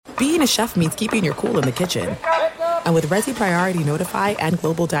being a chef means keeping your cool in the kitchen. And with Resi Priority Notify and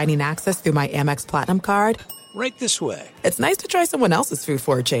Global Dining Access through my Amex Platinum card, right this way. It's nice to try someone else's food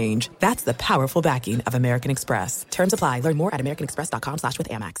for a change. That's the powerful backing of American Express. Terms apply. Learn more at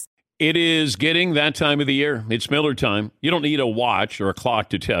americanexpress.com/withAmex. It is getting that time of the year. It's Miller time. You don't need a watch or a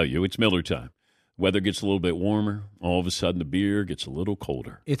clock to tell you. It's Miller time. Weather gets a little bit warmer. All of a sudden, the beer gets a little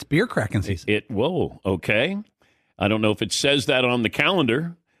colder. It's beer cracking season. Whoa, okay. I don't know if it says that on the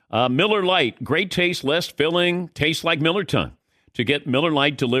calendar. Miller Lite, great taste, less filling, tastes like Miller time. To get Miller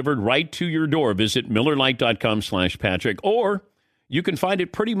Lite delivered right to your door, visit MillerLite.com/Patrick, or you can find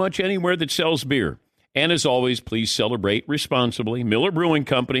it pretty much anywhere that sells beer. And as always, please celebrate responsibly. Miller Brewing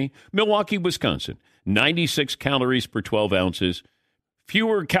Company, Milwaukee, Wisconsin. 96 calories per 12 ounces.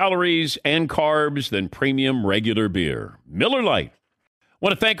 Fewer calories and carbs than premium regular beer. Miller Lite.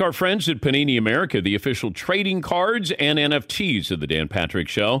 Want to thank our friends at Panini America, the official trading cards and NFTs of the Dan Patrick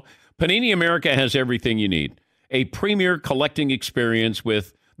Show. Panini America has everything you need. A premier collecting experience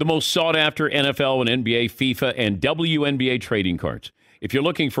with the most sought-after NFL and NBA, FIFA, and WNBA trading cards. If you're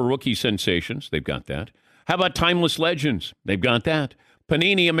looking for rookie sensations, they've got that. How about timeless legends? They've got that.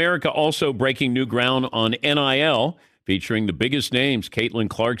 Panini America also breaking new ground on NIL, featuring the biggest names. Caitlin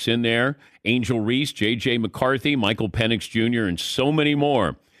Clark's in there, Angel Reese, J.J. McCarthy, Michael Penix Jr., and so many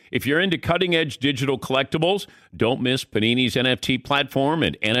more. If you're into cutting-edge digital collectibles, don't miss Panini's NFT platform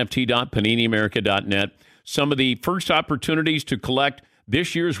at nft.paniniamerica.net. Some of the first opportunities to collect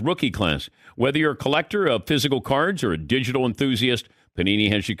this year's rookie class. Whether you're a collector of physical cards or a digital enthusiast,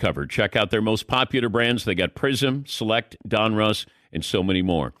 Panini has you covered. Check out their most popular brands. They got Prism, Select, Donruss, and so many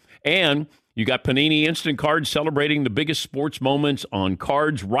more. And you got Panini Instant Cards celebrating the biggest sports moments on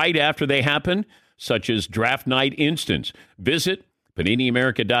cards right after they happen, such as Draft Night Instants. Visit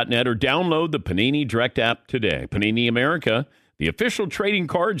PaniniAmerica.net or download the Panini Direct app today. Panini America, the official trading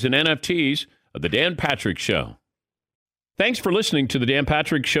cards and NFTs of the Dan Patrick Show. Thanks for listening to the Dan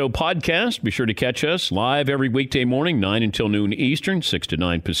Patrick Show podcast. Be sure to catch us live every weekday morning, 9 until noon Eastern, 6 to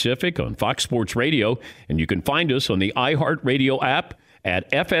 9 Pacific on Fox Sports Radio. And you can find us on the iHeartRadio app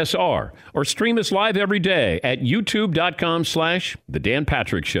at FSR or stream us live every day at youtube.com/The Dan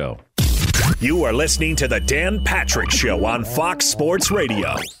Patrick Show. You are listening to the Dan Patrick Show on Fox Sports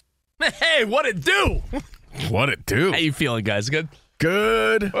Radio. Hey, what it do? What it do? How you feeling, guys? Good?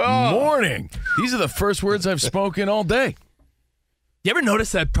 Good morning. These are the first words I've spoken all day. You ever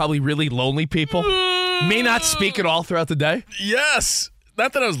notice that probably really lonely people may not speak at all throughout the day? Yes.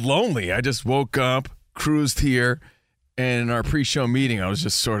 Not that I was lonely. I just woke up, cruised here, and in our pre-show meeting, I was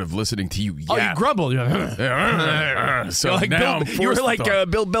just sort of listening to you. Oh, you grumbled. So like now you were like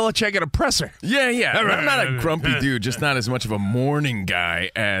Bill Belichick at a presser. Yeah. I'm not a grumpy dude, just not as much of a morning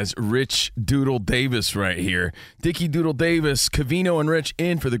guy as Rich Doodle Davis right here. Dickie Doodle Davis, Cavino and Rich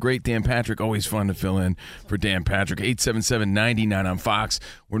in for the great Dan Patrick. Always fun to fill in for Dan Patrick. 877-99 on Fox.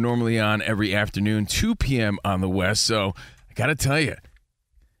 We're normally on every afternoon, 2 p.m. on the West. So I got to tell you,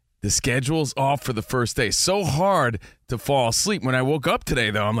 the schedule's off for the first day. So hard to fall asleep. When I woke up today,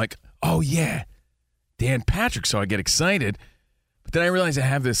 though, I'm like, oh, yeah, Dan Patrick. So I get excited. But then I realize I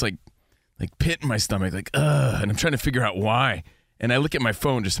have this, like pit in my stomach, and I'm trying to figure out why. And I look at my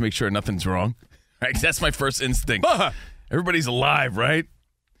phone just to make sure nothing's wrong. Right? That's my first instinct. Everybody's alive, right?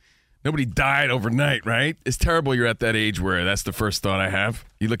 Nobody died overnight, right? It's terrible you're at that age where that's the first thought I have.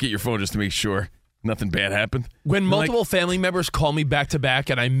 You look at your phone just to make sure nothing bad happened. When multiple family members call me back to back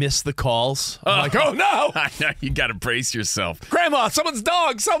and I miss the calls, I'm like, oh no! You got to brace yourself. Grandma, someone's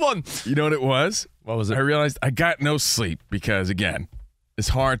dog, someone! You know what it was? What was it? I realized I got no sleep because, again, it's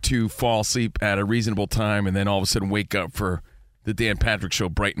hard to fall asleep at a reasonable time and then all of a sudden wake up for the Dan Patrick Show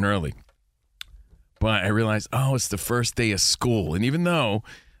bright and early. But I realized, it's the first day of school. And even though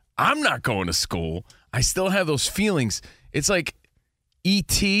I'm not going to school, I still have those feelings. It's like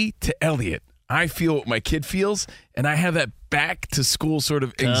E.T. to Elliot. I feel what my kid feels, and I have that back to school sort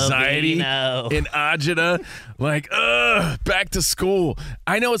of anxiety and agita, like, back to school.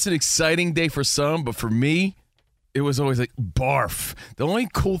 I know it's an exciting day for some, but for me, it was always like barf. The only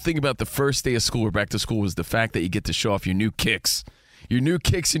cool thing about the first day of school or back to school was the fact that you get to show off your new kicks and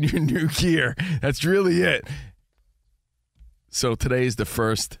your new gear. That's really it. So today is the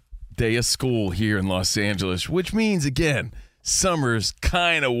first day of school here in Los Angeles, which means, again, summer's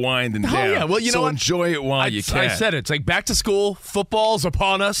kind of winding down. Oh, yeah. Well, you know what? Enjoy it while you can. I said it. It's like back to school, football's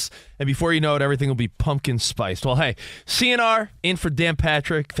upon us, and before you know it, everything will be pumpkin spiced. Well, hey, CNR in for Dan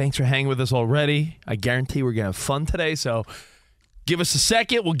Patrick. Thanks for hanging with us already. I guarantee we're going to have fun today, so give us a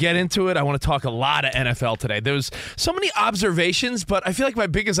second. We'll get into it. I want to talk a lot of NFL today. There's so many observations, but I feel like my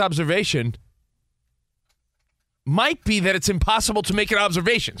biggest observation, might be that it's impossible to make an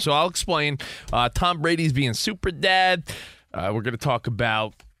observation. So I'll explain. Tom Brady's being super dad. We're going to talk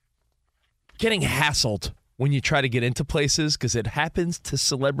about getting hassled when you try to get into places, because it happens to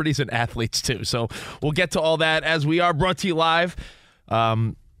celebrities and athletes too. So we'll get to all that as we are brought to you live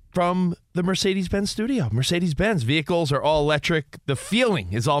from the Mercedes-Benz studio. Mercedes-Benz vehicles are all electric. The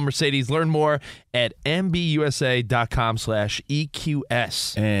feeling is all Mercedes. Learn more at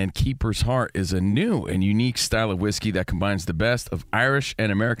mbusa.com/EQS. And Keeper's Heart is a new and unique style of whiskey that combines the best of Irish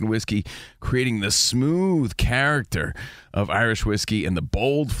and American whiskey, creating the smooth character of Irish whiskey and the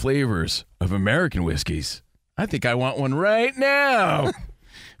bold flavors of American whiskeys. I think I want one right now.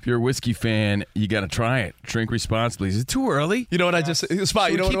 If you're a whiskey fan, you got to try it. Drink responsibly. Is it too early? You know what I just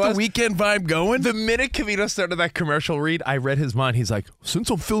Spot? You know what it was? Keep the weekend vibe going. The minute Cavino started that commercial read, I read his mind. He's like, "Since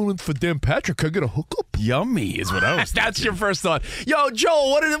I'm filling in for Dan Patrick, can I get a hookup?" Yummy is what I was. That's your first thought. Yo,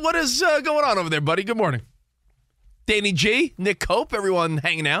 Joel, what is going on over there, buddy? Good morning. Danny G, Nick Cope, everyone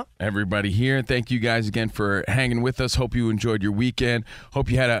hanging out. Everybody here. Thank you guys again for hanging with us. Hope you enjoyed your weekend. Hope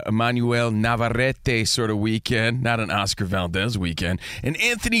you had a Emmanuel Navarrete sort of weekend, not an Oscar Valdez weekend. An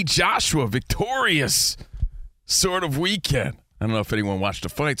Anthony Joshua victorious sort of weekend. I don't know if anyone watched the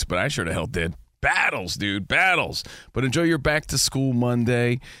fights, but I sure the hell did. Battles, dude, battles. But enjoy your back to school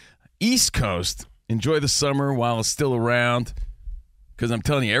Monday. East Coast, enjoy the summer while it's still around. Because I'm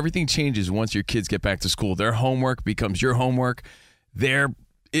telling you, everything changes once your kids get back to school. Their homework becomes your homework. Their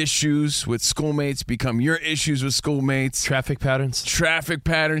issues with schoolmates become your issues with schoolmates. Traffic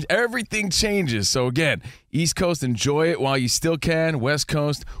patterns. Everything changes. So, again, East Coast, enjoy it while you still can. West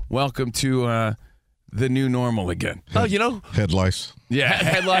Coast, welcome to the new normal again. Oh, you know. Head lice. Yeah.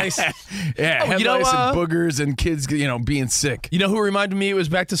 Head lice. Yeah, head lice and boogers and kids, being sick. You know who reminded me it was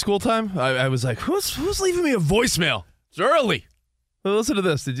back to school time? I was like, who's leaving me a voicemail? It's early. Well, listen to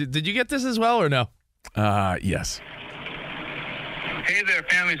this. Did you get this as well or no? Yes. Hey there,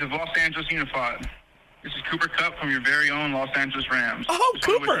 families of Los Angeles Unified. This is Cooper Kupp from your very own Los Angeles Rams. Oh, Just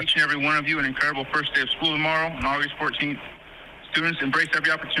want to Cooper! wish each and every one of you an incredible first day of school tomorrow on August 14th. Students, embrace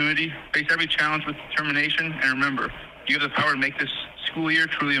every opportunity, face every challenge with determination, and remember, you have the power to make this school year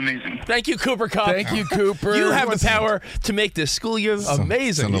truly amazing. Thank you, Cooper Kupp. Thank you, Cooper. You have the power to make this school year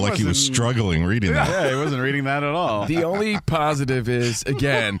amazing. Sounded like he was struggling reading that. Yeah, he wasn't reading that at all. The only positive is,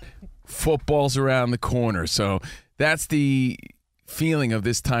 again, football's around the corner. So that's the feeling of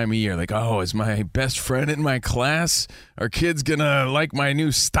this time of year. Like, oh, is my best friend in my class? Are kids going to like my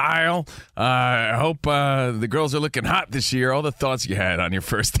new style? I hope the girls are looking hot this year. All the thoughts you had on your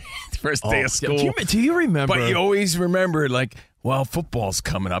first day of school. Do you remember? But you always remember, like, well, football's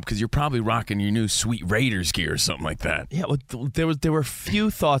coming up because you're probably rocking your new sweet Raiders gear or something like that. Yeah, well, there were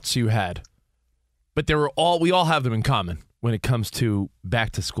few thoughts you had, but we all have them in common when it comes to back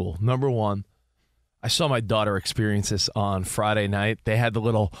to school. Number one, I saw my daughter experience this on Friday night. They had the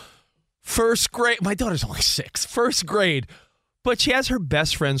little first grade. My daughter's only 6, first grade, but she has her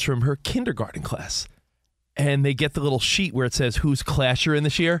best friends from her kindergarten class. And they get the little sheet where it says whose class you're in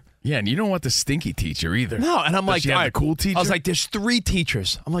this year. Yeah, and you don't want the stinky teacher either. No, and I'm like, you have the cool teacher? I was like, there's 3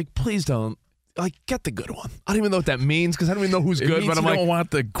 teachers. I'm like, please don't. Like, get the good one. I don't even know what that means because I don't even know who's it good. Means but I'm you like, don't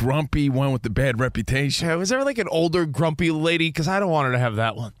want the grumpy one with the bad reputation. yeah, was there like an older grumpy lady? Because I don't want her to have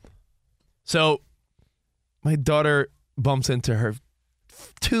that one. So my daughter bumps into her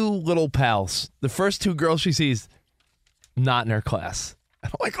 2 little pals. The first 2 girls she sees, not in her class.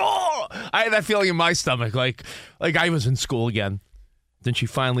 And I'm like, oh, I had that feeling in my stomach, like I was in school again. Then she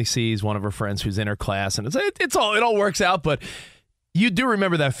finally sees one of her friends who's in her class, and it all works out. But you do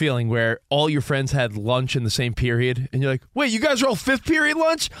remember that feeling where all your friends had lunch in the same period, and you're like, wait, you guys are all 5th period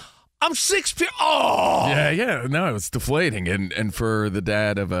lunch? I'm 6th period. Oh, yeah. No, it's deflating, and for the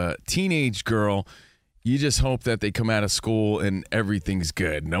dad of a teenage girl, you just hope that they come out of school and everything's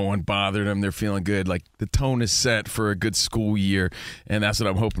good. No one bothered them. They're feeling good. Like the tone is set for a good school year, and that's what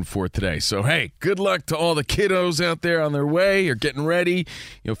I'm hoping for today. So, hey, good luck to all the kiddos out there on their way or getting ready.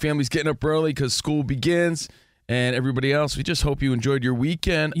 Families getting up early because school begins, and everybody else. We just hope you enjoyed your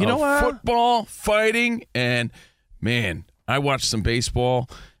weekend of football, fighting, and, man, I watched some baseball,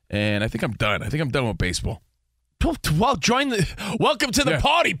 and I think I'm done. I think I'm done with baseball. Well, welcome to the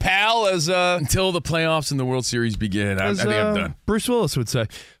party, pal. As until the playoffs and the World Series begin, I think I'm done. Bruce Willis would say,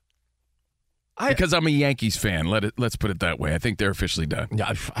 because I'm a Yankees fan. Let's put it that way. I think they're officially done.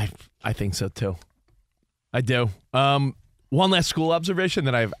 Yeah, I think so too. I do. One last school observation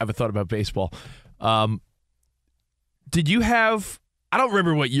that I have a thought about baseball. Did you have I don't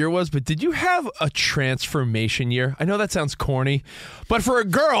remember what year it was, but did you have a transformation year? I know that sounds corny, but for a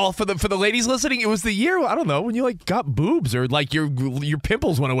girl, for the ladies listening, it was the year, I don't know, when you like got boobs or like your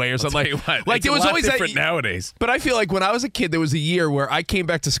pimples went away or something. Like there was always different nowadays. But I feel like when I was a kid, there was a year where I came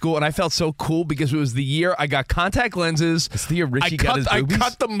back to school and I felt so cool because it was the year I got contact lenses. It's the year Richie got his boobies? I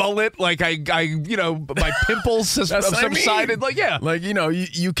cut the mullet, like I my pimples subsided. Like, yeah. Like,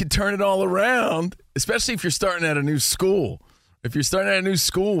 you could turn it all around, especially if you're starting at a new school. If you're starting at a new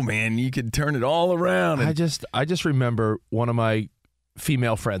school, man, you could turn it all around. I just remember one of my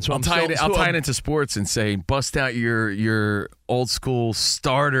female friends. So I'll tie it into sports and say, bust out your old school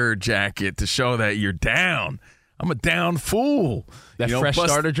starter jacket to show that you're down. I'm a down fool. That fresh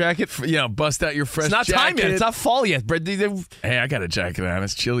starter jacket? Bust out your fresh jacket. It's not time yet. It's not fall yet. Hey, I got a jacket on.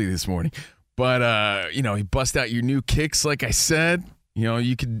 It's chilly this morning. But, you bust out your new kicks, like I said.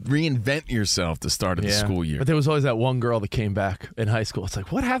 You could reinvent yourself to start of the school year. But there was always that one girl that came back in high school. It's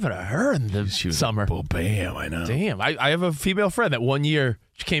like, what happened to her in the summer? Well, bam, I know. Damn. I have a female friend that one year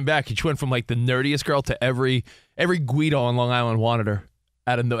she came back and she went from like the nerdiest girl to every Guido on Long Island wanted her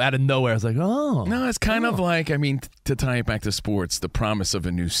out of nowhere. I was like, oh. No, it's kind of like, to tie it back to sports, the promise of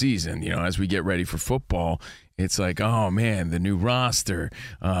a new season. As we get ready for football, it's like, oh, man, the new roster,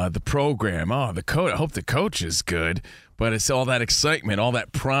 the program, the coach. I hope the coach is good. But it's all that excitement, all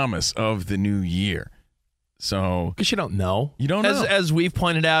that promise of the new year. So, because you don't know. You don't know. As we've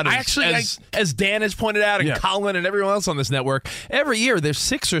pointed out, as Dan has pointed out, and Colin and everyone else on this network, every year there's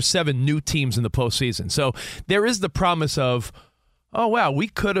 6 or 7 new teams in the postseason. So there is the promise of, oh, wow, we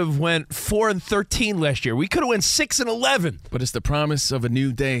could have went 4-13 last year. We could have went 6-11. But it's the promise of a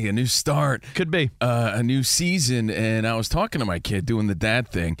new day, a new start. Could be. A new season. And I was talking to my kid doing the dad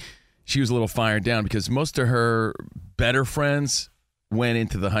thing. She was a little fired down because most of her better friends went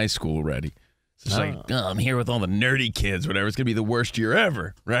into the high school already. So she's like, I'm here with all the nerdy kids, whatever. It's going to be the worst year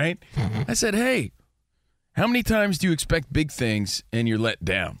ever, right? I said, hey, how many times do you expect big things and you're let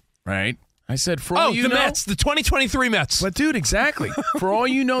down, right? I said, for all you know. Mets, the 2023 Mets. But, dude, exactly. For all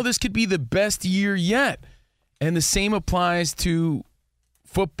you know, this could be the best year yet. And the same applies to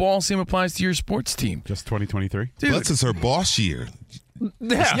football, same applies to your sports team. Just 2023? Dude. This is her boss year.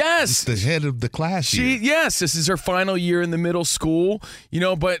 Yeah. Yes. It's the head of the class year. Yes, this is her final year in the middle school,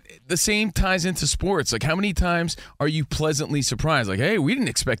 but the same ties into sports. Like, how many times are you pleasantly surprised? Like, hey, we didn't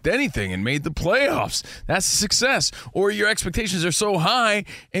expect anything and made the playoffs. That's a success. Or your expectations are so high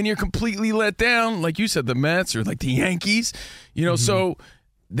and you're completely let down, like you said, the Mets or like the Yankees. So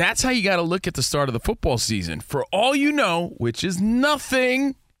that's how you got to look at the start of the football season. For all you know, which is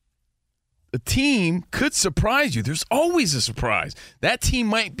nothing, a team could surprise you. There's always a surprise. That team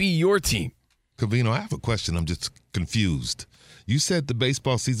might be your team. Covino, I have a question. I'm just confused. You said the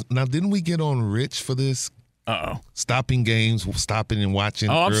baseball season. Now, didn't we get on Rich for this? Stopping games, stopping and watching.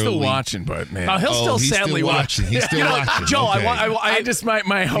 Oh, I'm early. still watching, but man. He'll still sadly watch. He's still watching. Joe, okay. I just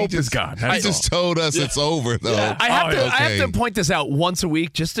my hope is gone. He just told us it's over, though. Yeah. I have to point this out once a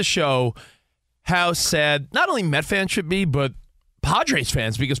week just to show how sad not only Met fans should be, but Padres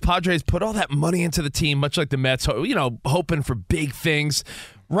fans, because Padres put all that money into the team, much like the Mets, hoping for big things.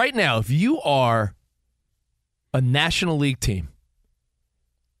 Right now, if you are a National League team,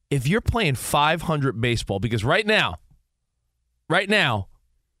 if you're playing 500 baseball, because right now,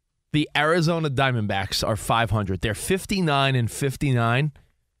 the Arizona Diamondbacks are 500. They're 59-59,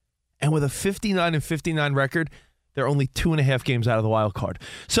 and with a 59-59 record, they're only 2.5 games out of the wild card.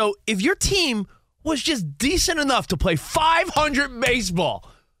 So if your team was just decent enough to play 500 baseball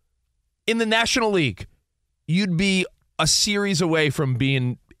in the National League, you'd be a series away from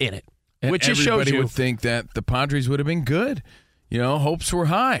being in it. And which just shows everybody you would think that the Padres would have been good. Hopes were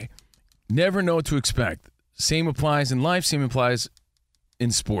high. Never know what to expect. Same applies in life, same applies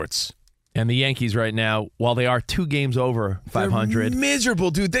in sports. And the Yankees right now, while they are 2 games over 500. They're miserable,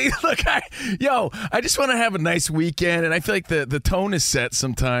 dude. I just want to have a nice weekend, and I feel like the tone is set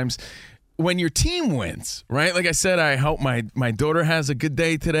sometimes when your team wins, right? Like I said, I hope my daughter has a good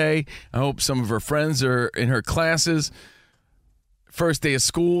day today. I hope some of her friends are in her classes. First day of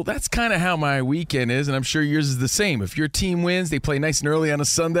school, that's kind of how my weekend is, and I'm sure yours is the same. If your team wins, they play nice and early on a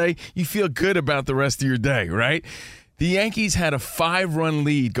Sunday, you feel good about the rest of your day, right? The Yankees had a 5-run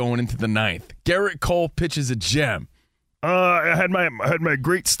lead going into the 9th. Garrett Cole pitches a gem. I had my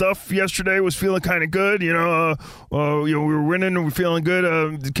great stuff yesterday. Was feeling kind of good. We were winning and we're feeling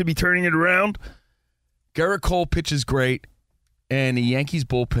good. Could be turning it around. Garrett Cole pitches great, and the Yankees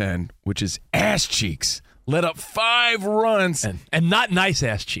bullpen, which is ass cheeks, let up 5 runs. And not nice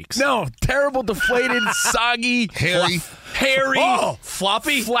ass cheeks. No, terrible, deflated, soggy, hairy,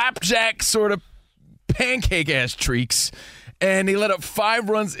 floppy, flapjack sort of pancake ass cheeks. and they let up 5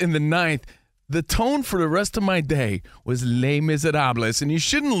 runs in the 9th. The tone for the rest of my day was Les Miserables, and you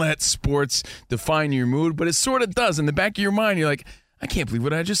shouldn't let sports define your mood, but it sort of does. In the back of your mind, you're like, I can't believe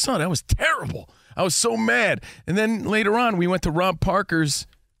what I just saw. That was terrible. I was so mad. And then later on, we went to Rob Parker's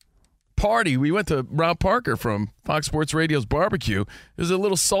party. We went to Rob Parker from Fox Sports Radio's barbecue. There's a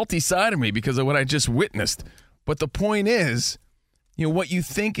little salty side of me because of what I just witnessed. But the point is, what you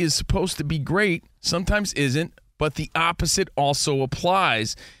think is supposed to be great sometimes isn't, but the opposite also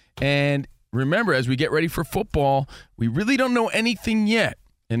applies. And remember, as we get ready for football, we really don't know anything yet.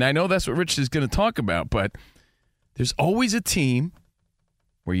 And I know that's what Rich is going to talk about, but there's always a team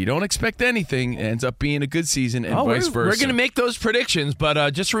where you don't expect anything and ends up being a good season and vice versa. We're going to make those predictions,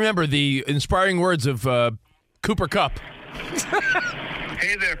 but just remember the inspiring words of Cooper Kupp.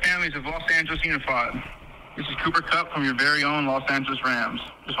 Hey there, families of Los Angeles Unified. This is Cooper Kupp from your very own Los Angeles Rams.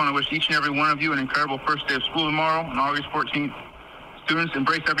 Just want to wish each and every one of you an incredible first day of school tomorrow on August 14th. Students,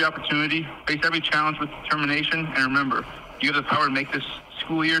 embrace every opportunity, face every challenge with determination, and remember, you have the power to make this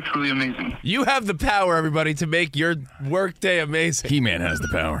school year truly amazing. You have the power, everybody, to make your workday amazing. He-Man has the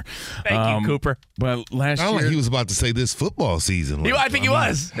power. Thank you, Cooper. But last year... Like he was about to say this football season. I think he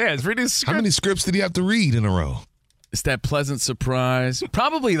was. Yeah, it's reading his script. How many scripts did he have to read in a row? It's that pleasant surprise.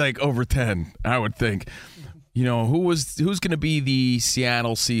 Probably like over 10, I would think. Who's going to be the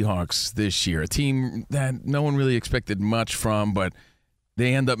Seattle Seahawks this year? A team that no one really expected much from, but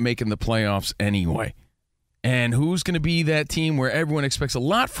they end up making the playoffs anyway. And who's going to be that team where everyone expects a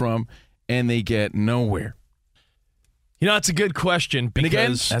lot from and they get nowhere? It's a good question because... And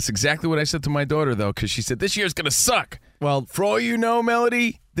again, that's exactly what I said to my daughter, though, because she said, this year's going to suck. Well, for all you know,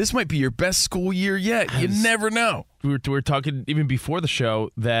 Melody, this might be your best school year yet. You never know. We were talking even before the show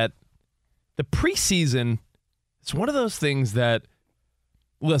that the preseason... It's one of those things that,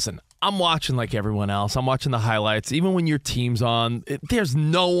 listen, I'm watching like everyone else. I'm watching the highlights. Even when your team's on, there's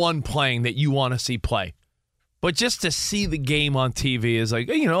no one playing that you want to see play. But just to see the game on TV is like,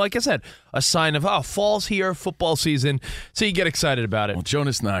 like I said, a sign of, fall's here, football season. So you get excited about it. Well,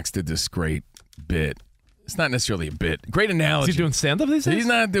 Jonas Knox did this great bit. It's not necessarily a bit. Great analogy. Is he doing stand-up these days? He's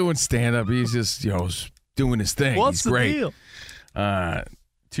not doing stand-up. He's just, doing his thing. What's He's great. The deal?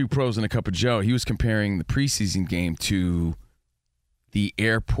 2 Pros and a Cup of Joe. He was comparing the preseason game to the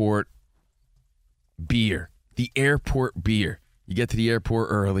airport beer. The airport beer. You get to the airport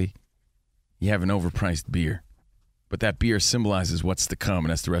early. You have an overpriced beer. But that beer symbolizes what's to come, and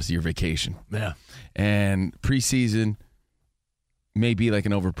that's the rest of your vacation. Yeah. And preseason may be like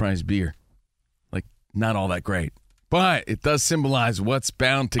an overpriced beer. Like, not all that great. But it does symbolize what's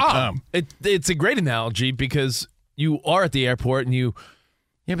bound to come. It's a great analogy because you are at the airport and you...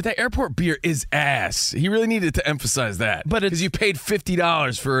 Yeah, but that airport beer is ass. He really needed to emphasize that. But because you paid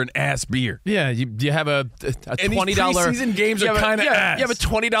 $50 for an ass beer. Yeah, you have a $20. And these preseason games are kind of ass. You have a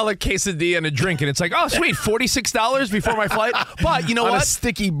 $20 quesadilla and a drink, and it's like, oh, sweet, $46 before my flight. But you know On what? A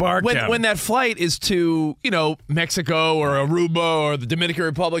sticky bar when that flight is to Mexico or Aruba or the Dominican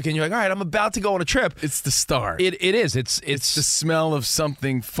Republic, and you're like, all right, I'm about to go on a trip. It's the start. It is. It's the smell of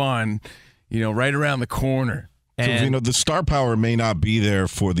something fun, right around the corner. So, the star power may not be there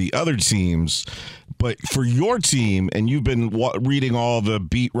for the other teams, but for your team, and you've been reading all the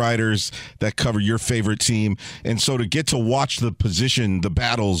beat writers that cover your favorite team, and so to get to watch the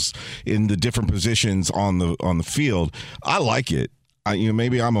battles in the different positions on the field, I like it.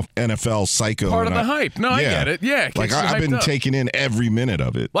 Maybe I'm a NFL psycho. Part of the hype. No, I get it. Yeah, like I've been taking in every minute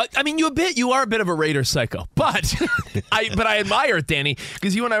of it. Well, I mean, you are a bit of a Raiders psycho, but I admire it, Danny,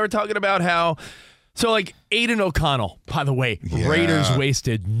 because you and I were talking about how. So, like, Aiden O'Connell, by the way, Raiders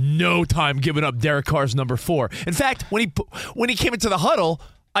wasted no time giving up Derek Carr's number 4. In fact, when he came into the huddle,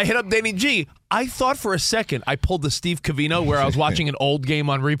 I hit up Danny G. I thought for a second I pulled the Steve Covino where I was watching an old game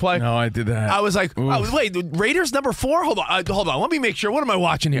on replay. No, I did that. I was like, wait, Raiders number 4? Hold on. Let me make sure. What am I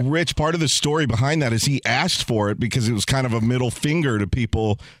watching here? Rich, part of the story behind that is he asked for it because it was kind of a middle finger to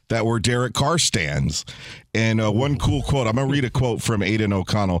people that were Derek Carr stans. And one cool quote, I'm going to read a quote from Aiden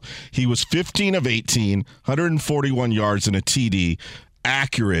O'Connell. He was 15 of 18, 141 yards and a TD.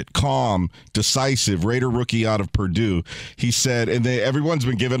 Accurate, calm, decisive, Raider rookie out of Purdue. He said, and everyone's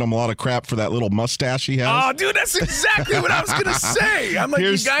been giving him a lot of crap for that little mustache he has. Oh, dude, that's exactly what I was going to say. I'm like,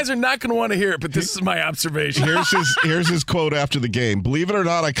 you guys are not going to want to hear it, but this is my observation. Here's his quote after the game. Believe it or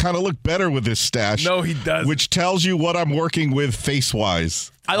not, I kind of look better with this stash. No, he doesn't. Which tells you what I'm working with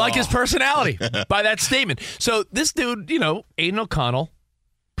face-wise. I like his personality by that statement. So this dude, Aiden O'Connell,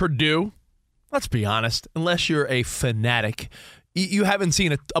 Purdue, let's be honest, unless you're a fanatic, you haven't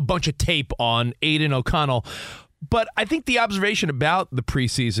seen a bunch of tape on Aiden O'Connell. But I think the observation about the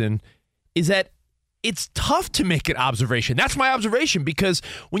preseason is that it's tough to make an observation. That's my observation, because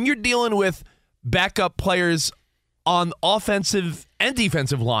when you're dealing with backup players on offensive and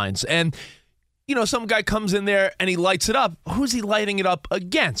defensive lines, and some guy comes in there and he lights it up, who's he lighting it up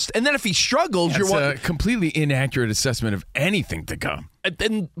against? And then if he struggles, That's a completely inaccurate assessment of anything to come. But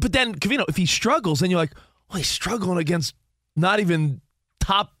then, Covino, if he struggles, then you're like, well, he's struggling against not even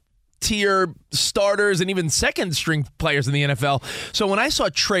top-tier starters and even second-string players in the NFL. So when I saw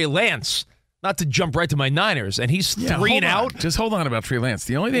Trey Lance, not to jump right to my Niners, and he's 3 and out. Just hold on about Trey Lance.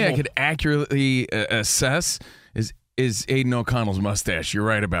 The only thing I could accurately assess is Aiden O'Connell's mustache. You're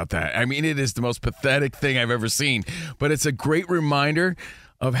right about that. I mean, it is the most pathetic thing I've ever seen, but it's a great reminder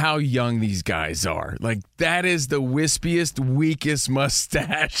of how young these guys are. Like, that is the wispiest, weakest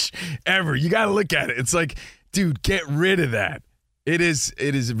mustache ever. You got to look at it. It's like, dude, get rid of that. It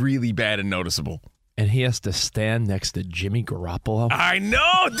is really bad and noticeable. And he has to stand next to Jimmy Garoppolo. I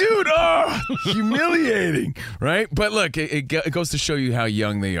know, dude. Oh, humiliating, right? But look, it goes to show you how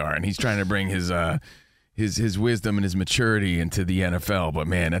young they are, and he's trying to bring his wisdom and his maturity into the NFL. But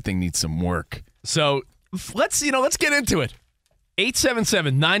man, that thing needs some work. So let's get into it.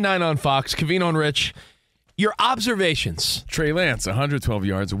 877-99 on Fox, Covino and Rich. Your observations. Trey Lance, 112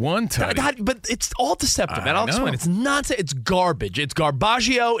 yards, 1 touchdown. But it's all deceptive, and I'll explain. It's nonsense. It's garbage. It's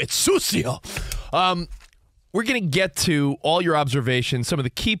garbaggio. It's sucio. We're going to get to all your observations, some of the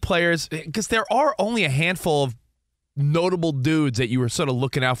key players, because there are only a handful of notable dudes that you were sort of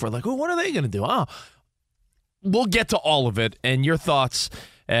looking out for. Like, oh, what are they going to do? Oh, we'll get to all of it, and your thoughts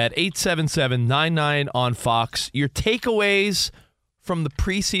at 877-99 on Fox. Your takeaways from the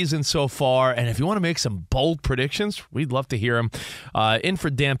preseason so far, and if you want to make some bold predictions, we'd love to hear them. In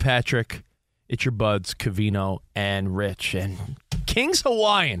for Dan Patrick, it's your buds, Covino and Rich. And King's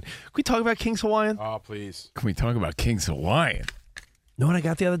Hawaiian. Can we talk about King's Hawaiian? Oh, please. Can we talk about King's Hawaiian? You know what I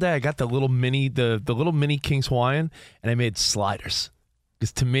got the other day? I got the little mini King's Hawaiian, and I made sliders.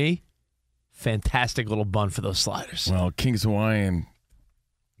 Because to me, fantastic little bun for those sliders. Well, King's Hawaiian,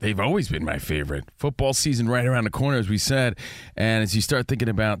 they've always been my favorite. Football season right around the corner, as we said. And as you start thinking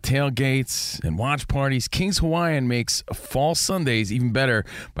about tailgates and watch parties, King's Hawaiian makes fall Sundays even better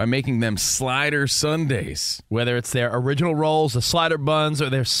by making them slider Sundays. Whether it's their original rolls, the slider buns,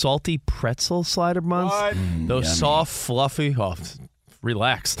 or their salty pretzel slider buns. Those yummy. Soft, fluffy,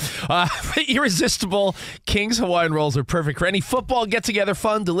 relax. Irresistible King's Hawaiian rolls are perfect for any football get-together,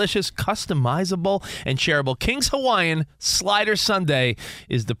 fun, delicious, customizable, and shareable. King's Hawaiian Slider Sunday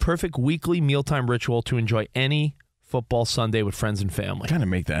is the perfect weekly mealtime ritual to enjoy any football Sunday with friends and family. Got to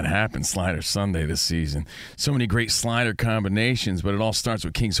make that happen, Slider Sunday this season. So many great slider combinations, but it all starts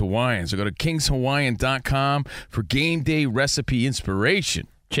with King's Hawaiian. So go to kingshawaiian.com for game day recipe inspiration.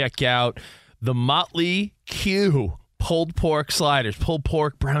 Check out the Motley Q pulled pork sliders. Pulled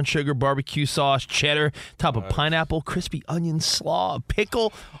pork, brown sugar, barbecue sauce, cheddar, top of pineapple, crispy onion slaw,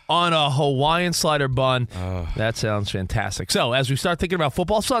 pickle on a Hawaiian slider bun. That sounds fantastic. So as we start thinking about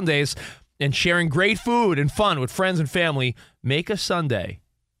football Sundays and sharing great food and fun with friends and family, make a Sunday,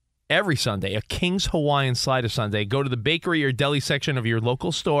 every Sunday, a King's Hawaiian Slider Sunday. Go to the bakery or deli section of your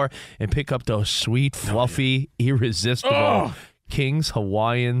local store and pick up those sweet, fluffy, irresistible King's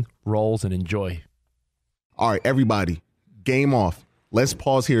Hawaiian rolls and enjoy. All right, everybody, game off. Let's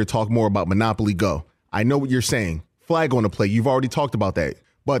pause here to talk more about Monopoly Go. I know what you're saying. Flag on the play. You've already talked about that.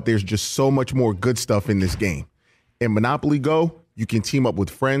 But there's just so much more good stuff in this game. In Monopoly Go, you can team up with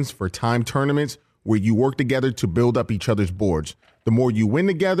friends for time tournaments where you work together to build up each other's boards. The more you win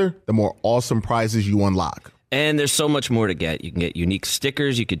together, the more awesome prizes you unlock. And there's so much more to get. You can get unique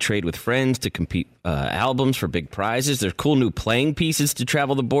stickers. You could trade with friends to compete albums for big prizes. There's cool new playing pieces to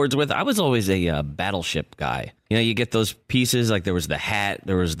travel the boards with. I was always a battleship guy. You know, you get those pieces, like there was the hat,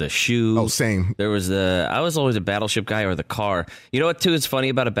 there was the shoe. Oh, same. I was always a battleship guy, or the car. You know what, too, is funny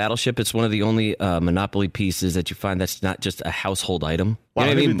about a battleship? It's one of the only Monopoly pieces that you find that's not just a household item. Wow, You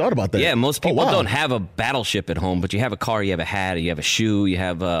know I never even thought about that. Yeah, most people wow. don't have a battleship at home, but you have a car, you have a hat, you have a shoe, you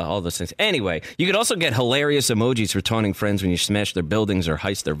have all those things. Anyway, you could also get hilarious emojis for taunting friends when you smash their buildings or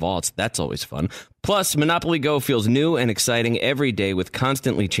heist their vaults. That's always fun. Plus, Monopoly Go feels new and exciting every day with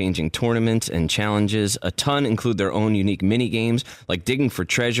constantly changing tournaments and challenges. A ton include their own unique mini games, like digging for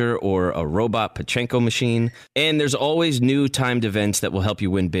treasure or a robot Pachinko machine. And there's always new timed events that will help you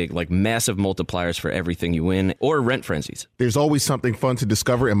win big, like massive multipliers for everything you win, or rent frenzies. There's always something fun to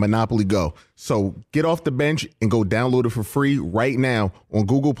discover in Monopoly Go. So get off the bench and go download it for free right now on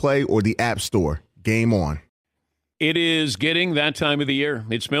Google Play or the App Store. Game on. It is getting that time of the year.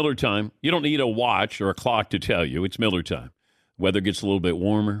 It's Miller time. You don't need a watch or a clock to tell you. It's Miller time. Weather gets a little bit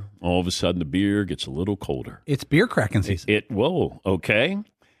warmer. All of a sudden, the beer gets a little colder. It's beer cracking season. Whoa, okay.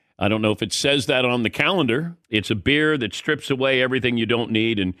 I don't know if it says that on the calendar. It's a beer that strips away everything you don't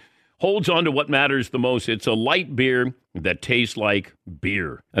need and holds on to what matters the most. It's a light beer that tastes like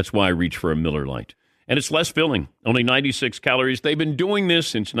beer. That's why I reach for a Miller Lite. And it's less filling, only 96 calories. They've been doing this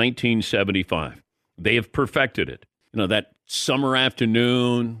since 1975. They have perfected it. You know, that summer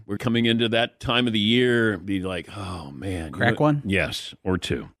afternoon, we're coming into that time of the year, be like, oh, man. Crack one? Yes, or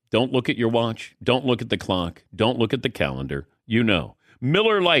two. Don't look at your watch. Don't look at the clock. Don't look at the calendar. You know.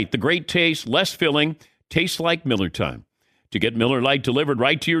 Miller Lite, the great taste, less filling, tastes like Miller time. To get Miller Lite delivered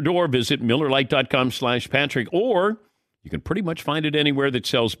right to your door, visit MillerLite.com/Patrick, or you can pretty much find it anywhere that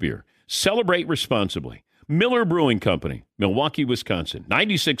sells beer. Celebrate responsibly. Miller Brewing Company, Milwaukee, Wisconsin.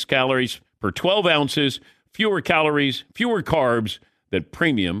 96 calories per 12 ounces, fewer calories, fewer carbs than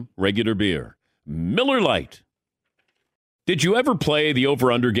premium regular beer. Miller Lite. Did you ever play the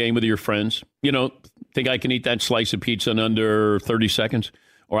over-under game with your friends? You know, think I can eat that slice of pizza in under 30 seconds?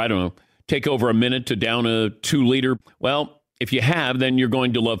 Or I don't know, take over a minute to down a 2-liter? Well, if you have, then you're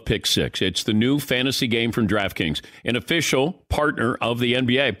going to love Pick Six. It's the new fantasy game from DraftKings, an official partner of the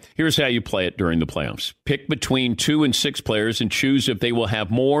NBA. Here's how you play it during the playoffs. Pick between 2 and 6 players and choose if they will have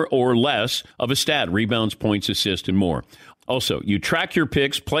more or less of a stat, rebounds, points, assists, and more. Also, you track your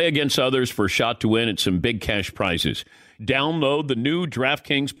picks, play against others for a shot to win at some big cash prizes. Download the new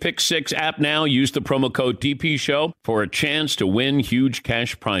DraftKings Pick 6 app now. Use the promo code DPSHOW for a chance to win huge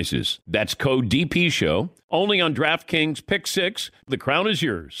cash prizes. That's code DPSHOW. Only on DraftKings Pick 6. The crown is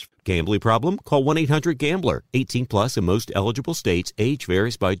yours. Gambling problem? Call 1-800-GAMBLER. 18 plus in most eligible states. Age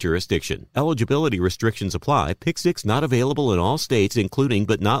varies by jurisdiction. Eligibility restrictions apply. Pick 6 not available in all states, including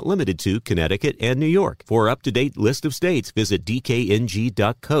but not limited to Connecticut and New York. For up-to-date list of states, visit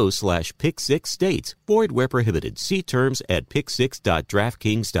dkng.co/pick6states. Void where prohibited. See terms at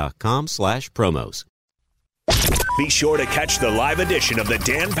pick6.draftkings.com/promos. Be sure to catch the live edition of the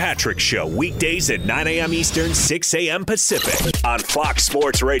Dan Patrick Show weekdays at 9 a.m. Eastern, 6 a.m. Pacific on Fox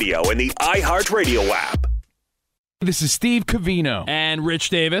Sports Radio and the iHeartRadio app. This is Steve Covino. And Rich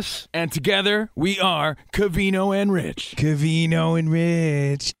Davis. And together, we are Covino and Rich. Covino and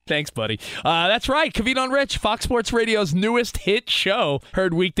Rich. Thanks, buddy. That's right. Covino and Rich, Fox Sports Radio's newest hit show.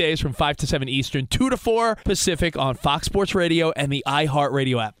 Heard weekdays from 5 to 7 Eastern, 2 to 4 Pacific on Fox Sports Radio and the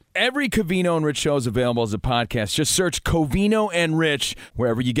iHeartRadio app. Every Covino and Rich show is available as a podcast. Just search Covino and Rich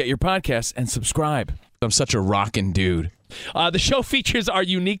wherever you get your podcasts and subscribe. I'm such a rockin' dude. The show features our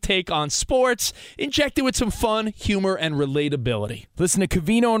unique take on sports, injected with some fun, humor, and relatability. Listen to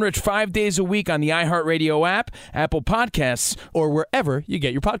Covino and Rich 5 days a week on the iHeartRadio app, Apple Podcasts, or wherever you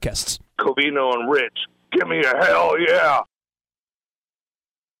get your podcasts. Covino and Rich, give me a hell yeah.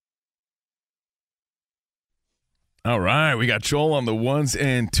 All right, we got Joel on the ones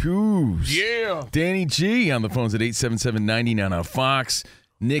and twos. Yeah. Danny G on the phones at 877-99 on Fox.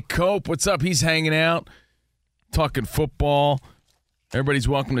 Nick Cope, what's up? He's hanging out, talking football. Everybody's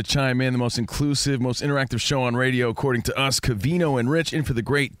welcome to chime in. The most inclusive, most interactive show on radio, according to us. Covino and Rich, in for the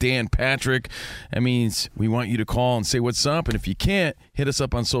great Dan Patrick. That means we want you to call and say what's up. And if you can't, hit us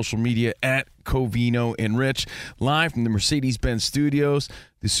up on social media at Covino and Rich. Live from the Mercedes-Benz studios,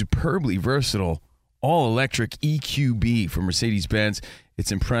 the superbly versatile all-electric EQB from Mercedes-Benz.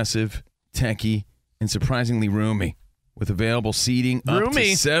 It's impressive, techy, and surprisingly roomy, with available seating up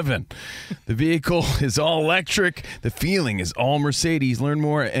to 7. The vehicle is all electric. The feeling is all Mercedes. Learn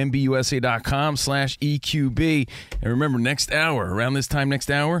more at mbusa.com/EQB. And remember, next hour, around this time next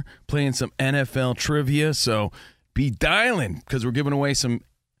hour, playing some NFL trivia. So be dialing, because we're giving away some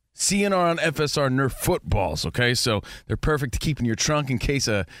CNR on FSR Nerf footballs, okay? So they're perfect to keep in your trunk in case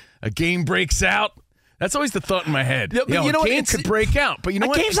a game breaks out. That's always the thought in my head. Yeah, you know, a game could break out, but you know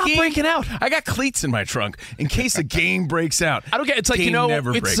what? A game's not breaking out. I got cleats in my trunk in case a game breaks out. I don't get. It's like, game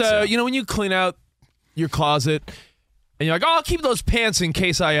never breaks out. You know, when you clean out your closet and you're like, oh, I'll keep those pants in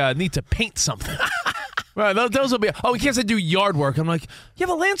case I need to paint something. Right, those will be. Oh, in case I do yard work. I'm like, you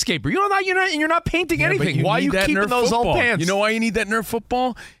have a landscaper. You're not painting anything. Why are you keeping Nerf those football. old pants? You know why you need that Nerf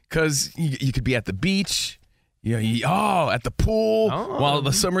football? Because you could be at the beach. At the pool while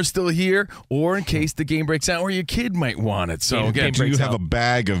the summer's still here, or in case the game breaks out, or your kid might want it. So again, do you have a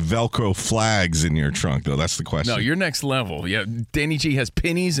bag of Velcro flags in your trunk, though? That's the question. No, you're next level. Yeah, Danny G has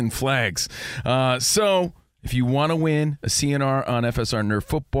pennies and flags. So if you want to win a CNR on FSR Nerf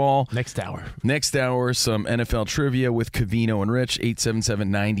football, next hour, some NFL trivia with Covino and Rich,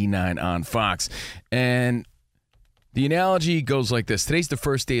 877-99 on Fox. And the analogy goes like this: today's the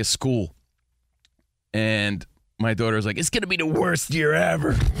first day of school, and my daughter was like, "It's going to be the worst year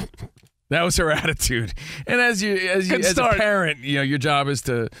ever." That was her attitude. And as a parent, your job is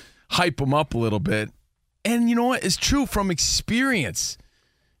to hype them up a little bit. And you know what? It's true from experience.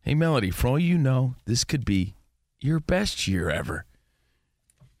 hey, Melody, for all you know, this could be your best year ever.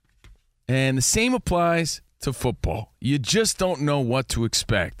 And the same applies to football. You just don't know what to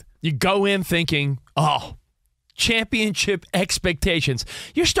expect. You go in thinking, oh, championship expectations.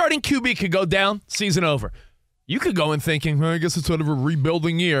 Your starting QB could go down, season over. You could go in thinking, well, I guess it's sort of a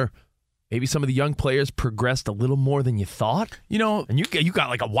rebuilding year. Maybe some of the young players progressed a little more than you thought. You know, and you got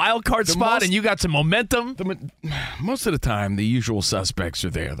like a wild card spot, and you got some momentum. Most of the time, the usual suspects are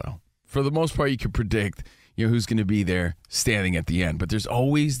there, though. For the most part, you can predict who's going to be there standing at the end. But there's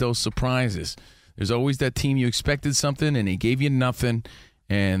always those surprises. There's always that team you expected something, and they gave you nothing.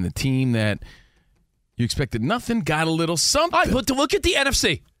 And the team that you expected nothing got a little something. All right, but to look at the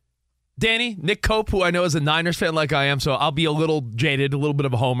NFC. Danny, Nick Cope, who I know is a Niners fan like I am, so I'll be a little jaded, a little bit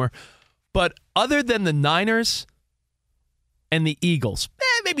of a homer. But other than the Niners and the Eagles,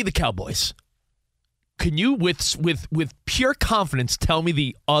 maybe the Cowboys, can you, with pure confidence, tell me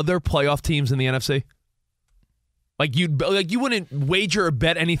the other playoff teams in the NFC? You wouldn't wager or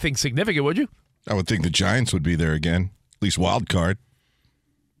bet anything significant, would you? I would think the Giants would be there again, at least wild card.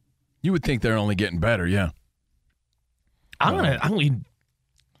 You would think they're only getting better, yeah.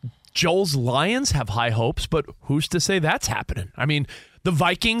 Joel's Lions have high hopes, but who's to say that's happening? I mean, the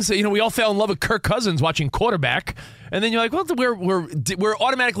Vikings, we all fell in love with Kirk Cousins watching quarterback, and then you're like, well, we're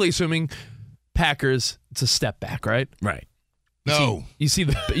automatically assuming Packers. It's a step back, right? Right. No. You see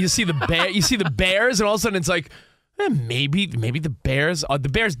the Bears, and all of a sudden it's like, maybe the Bears. The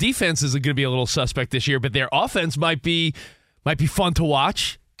Bears' defense is going to be a little suspect this year, but their offense might be fun to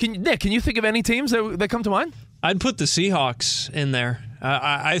watch. Nick, can you think of any teams that come to mind? I'd put the Seahawks in there.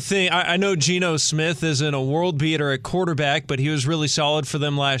 I know Geno Smith isn't a world beater at quarterback, but he was really solid for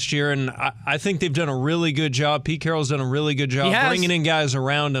them last year, and I think they've done a really good job. Pete Carroll's done a really good job bringing in guys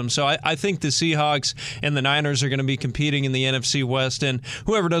around him. So I think the Seahawks and the Niners are going to be competing in the NFC West, and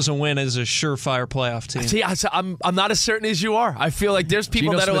whoever doesn't win is a surefire playoff team. See, I'm not as certain as you are. I feel like there's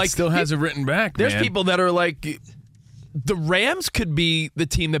people Geno that Smith are like still has it written back. There's man. people that are like, the Rams could be the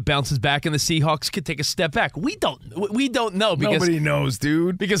team that bounces back, and the Seahawks could take a step back. We don't know because nobody knows,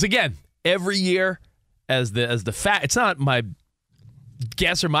 dude. Because again, every year, as the fact, it's not my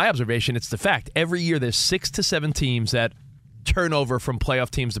guess or my observation. It's the fact. Every year, there's 6 to 7 teams that turn over from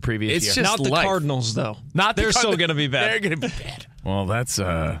playoff teams the previous it's year. Just not the Cardinals, though. They're still going to be bad. They're going to be bad. Well, that's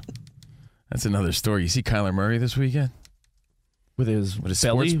another story. You see Kyler Murray this weekend? With his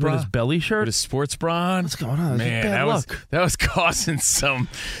belly, with his belly shirt, with his sports bra on. What's going on? Man, that was causing some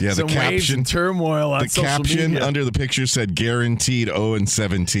the waves caption, and turmoil on social caption media. under the picture said "guaranteed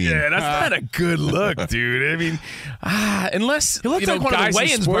 0-17." Yeah, that's not a good look, dude. I mean, unless he looks like one of the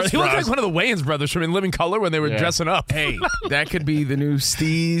Wayans brothers. He looked like one of the Wayans brothers from In Living Color when they were dressing up. Hey, that could be the new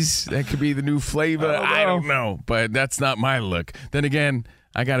Steez. That could be the new flavor. I don't know, but that's not my look. Then again,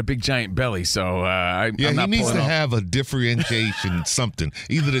 I got a big giant belly, so I'm not he needs to off. have a differentiation, something.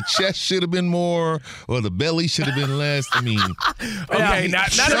 Either the chest should have been more, or the belly should have been less. I mean, okay,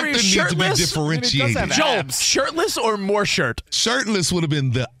 not something needs to be differentiated. Joel, shirtless or more shirt? Shirtless would have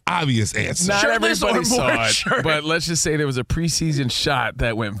been the obvious answer. Not shirtless everybody or saw more it, shirt? but let's just say there was a preseason shot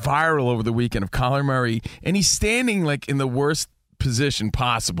that went viral over the weekend of Kyler Murray, and he's standing like in the worst position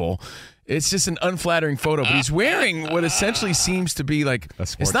possible. It's just an unflattering photo, but he's wearing what essentially seems to be like,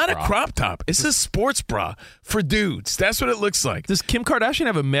 it's not a crop top. It's a sports bra for dudes. That's what it looks like. Does Kim Kardashian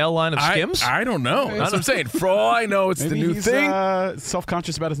have a male line of Skims? I don't know. That's what I'm saying. For all I know, it's Maybe the new he's, thing.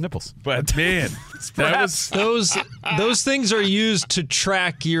 Self-conscious about his nipples. But man, those things are used to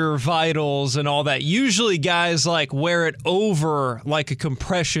track your vitals and all that. Usually guys like wear it over like a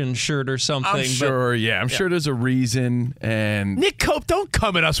compression shirt or something. I'm sure, I'm sure there's a reason. And Nick Cope, don't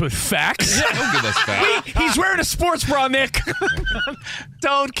come at us with facts. Don't give us facts. He's wearing a sports bra, Nick.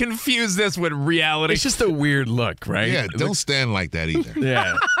 Don't confuse this with reality. It's just a weird look, right? Yeah, don't stand like that either.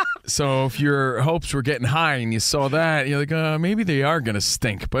 Yeah. So if your hopes were getting high and you saw that, you're like, maybe they are going to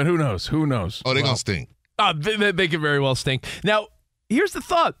stink. But who knows? Who knows? Oh, they're going to stink. They could very well stink. Now, here's the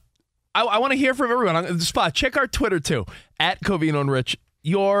thought. I want to hear from everyone on the spot. Check our Twitter, too, at Covino and Rich.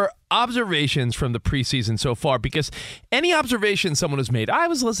 Your observations from the preseason so far, because any observation someone has made, I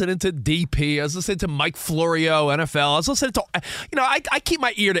was listening to DP, I was listening to Mike Florio, NFL, I was listening to, I keep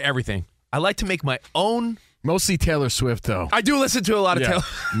my ear to everything. I like to make my own. Mostly Taylor Swift, though. I do listen to a lot of Taylor.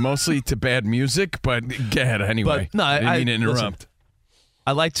 Mostly to bad music, but go ahead anyway. But, no, I didn't mean to interrupt. Listen,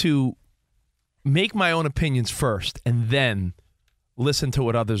 I like to make my own opinions first and then listen to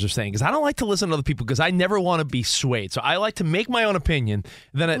what others are saying, because I don't like to listen to other people because I never want to be swayed. So I like to make my own opinion.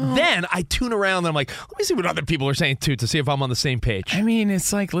 Then I tune around and I'm like, let me see what other people are saying too, to see if I'm on the same page. I mean,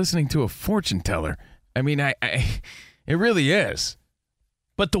 it's like listening to a fortune teller. I mean, it really is.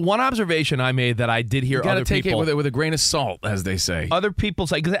 But the one observation I made that I did hear You got other to take people, it with a grain of salt, as they say. Other people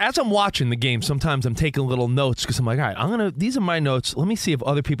say, because as I'm watching the game, sometimes I'm taking little notes because I'm like, all right, these are my notes. Let me see if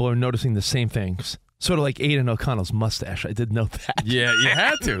other people are noticing the same things. Sort of like Aiden O'Connell's mustache. I did note that. Yeah, you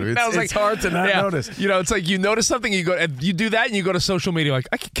had to. It's hard to not notice. You know, it's like you notice something, you do that, and you go to social media like,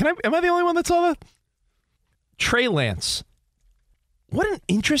 am I the only one that saw that? Trey Lance. What an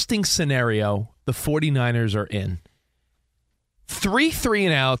interesting scenario the 49ers are in. 3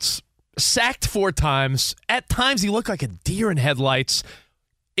 3-and-outs, sacked 4 times. At times, he looked like a deer in headlights.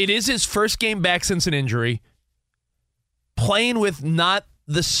 It is his first game back since an injury. Playing with not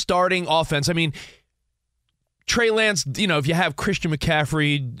the starting offense. I mean, Trey Lance, if you have Christian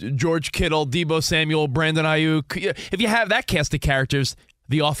McCaffrey, George Kittle, Deebo Samuel, Brandon Ayuk, if you have that cast of characters,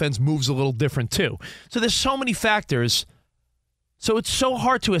 the offense moves a little different too. So there's so many factors. So it's so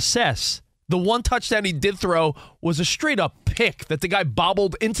hard to assess. The one touchdown he did throw was a straight-up pick that the guy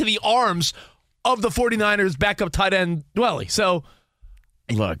bobbled into the arms of the 49ers backup tight end Dwelly. So,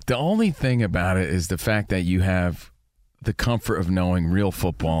 look, the only thing about it is the fact that you have the comfort of knowing real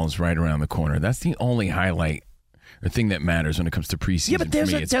football is right around the corner. That's the only highlight or thing that matters when it comes to preseason. Yeah, but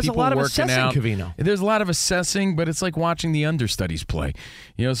there's a lot of assessing, Covino. There's a lot of assessing, but it's like watching the understudies play.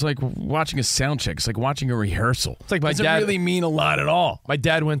 It's like watching a sound check. It's like watching a rehearsal. It's like doesn't really mean a lot at all. My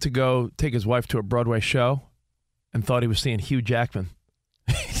dad went to go take his wife to a Broadway show and thought he was seeing Hugh Jackman.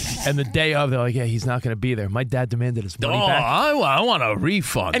 And the day of, they're like, yeah, he's not going to be there. My dad demanded his money back. I want a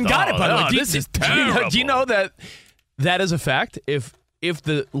refund. And got it, by the way. This is terrible. Do you know that is a fact? If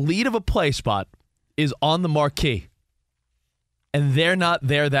the lead of a play spot is on the marquee, and they're not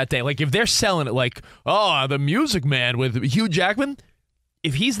there that day. Like, if they're selling it like, the Music Man with Hugh Jackman,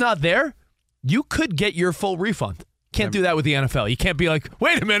 if he's not there, you could get your full refund. Can't do that with the NFL. You can't be like,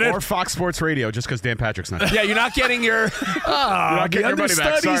 wait a minute. Or Fox Sports Radio, just because Dan Patrick's not there. Yeah, you're not getting your... you're not getting your money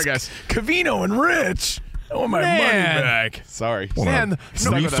back. Sorry, guys. Covino and Rich. I want my money back. Sorry. Man,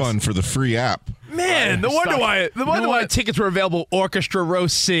 refund for the free app. Man, no wonder why tickets were available. Orchestra Row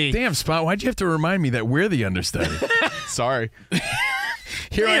C. Damn, Spot, why'd you have to remind me that we're the understudy? Sorry.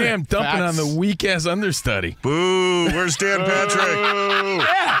 Here I am dumping on the weak-ass understudy. Boo! Where's Dan Patrick?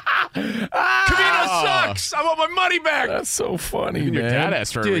 Covino sucks! I want my money back! That's so funny, man. Your dad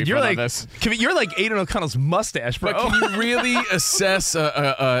asked for a refund on this. You're like Aiden O'Connell's mustache, bro. But can you really assess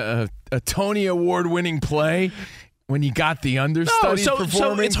a Tony Award-winning play when you got the understudy performing?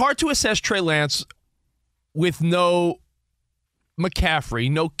 So it's hard to assess Trey Lance with no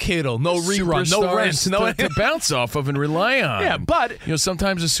McCaffrey, no Kittle, no rerun, no Rents, no to bounce off of and rely on. Yeah, but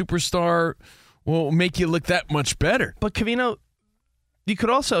sometimes a superstar will make you look that much better. But Covino, you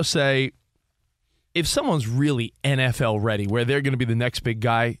could also say if someone's really NFL ready, where they're going to be the next big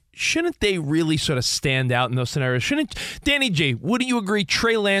guy, shouldn't they really sort of stand out in those scenarios? Shouldn't Danny G? Wouldn't you agree,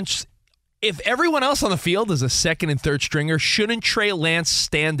 Trey Lance? If everyone else on the field is a second and third stringer, shouldn't Trey Lance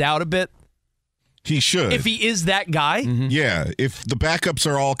stand out a bit? He should. If he is that guy? Mm-hmm. Yeah. If the backups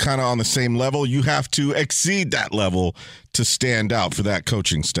are all kind of on the same level, you have to exceed that level to stand out for that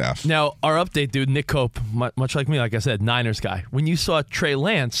coaching staff. Now, our update dude, Nick Cope, much like me, like I said, Niners guy. When you saw Trey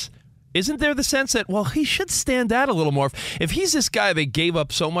Lance, isn't there the sense that, well, he should stand out a little more? If he's this guy they gave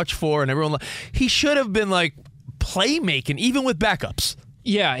up so much for and everyone, he should have been like playmaking, even with backups.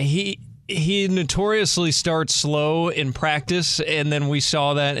 Yeah, he notoriously starts slow in practice, and then we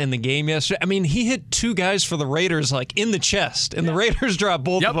saw that in the game yesterday. I mean, he hit 2 guys for the Raiders, like, in the chest, and the Raiders dropped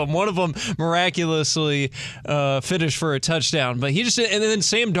both of them. One of them miraculously finished for a touchdown. But he just, and then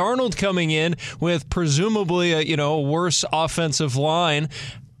Sam Darnold coming in with presumably a worse offensive line.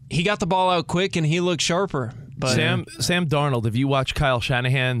 He got the ball out quick, and he looked sharper. But Sam Darnold, if you watch Kyle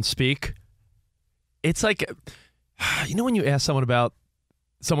Shanahan speak, it's like, when you ask someone about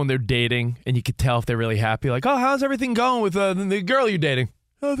someone they're dating, and you could tell if they're really happy. Like, how's everything going with the girl you're dating?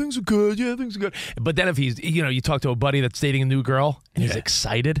 Oh, things are good. Yeah, things are good. But then if he's, you talk to a buddy that's dating a new girl, and he's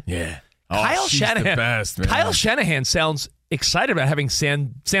excited. Yeah. Kyle Shanahan, the best, man. Kyle Shanahan sounds excited about having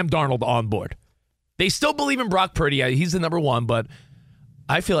Sam Darnold on board. They still believe in Brock Purdy. He's the number 1, but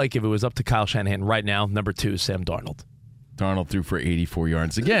I feel like if it was up to Kyle Shanahan right now, number 2 is Sam Darnold. Darnold threw for 84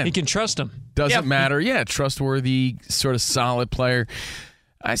 yards. Again, he can trust him. Doesn't matter. Yeah, trustworthy, sort of solid player.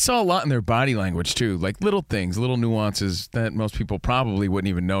 I saw a lot in their body language, too, like little things, little nuances that most people probably wouldn't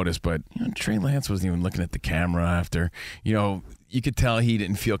even notice. But Trey Lance wasn't even looking at the camera after. You could tell he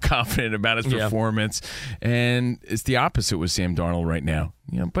didn't feel confident about his performance. And it's the opposite with Sam Darnold right now.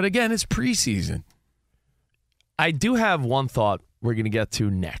 But again, it's preseason. I do have one thought we're going to get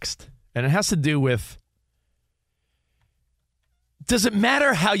to next, and it has to do with, does it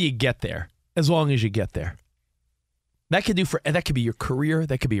matter how you get there as long as you get there? That could be your career.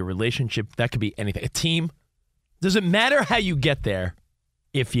 That could be a relationship. That could be anything. A team. Doesn't matter how you get there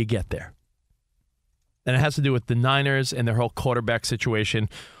if you get there. And it has to do with the Niners and their whole quarterback situation.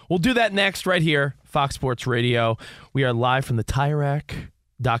 We'll do that next right here, Fox Sports Radio. We are live from the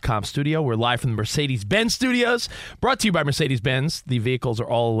TireRack.com studio. We're live from the Mercedes-Benz studios. Brought to you by Mercedes-Benz. The vehicles are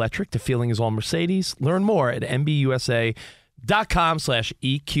all electric. The feeling is all Mercedes. Learn more at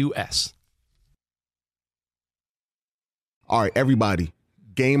MBUSA.com/EQS. All right, everybody,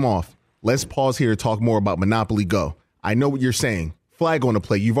 game off. Let's pause here to talk more about Monopoly Go. I know what you're saying. Flag on the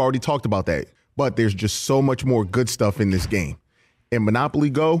play. You've already talked about that. But there's just so much more good stuff in this game. In Monopoly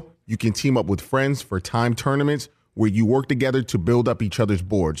Go, you can team up with friends for time tournaments where you work together to build up each other's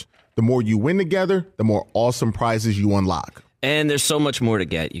boards. The more you win together, the more awesome prizes you unlock. And there's so much more to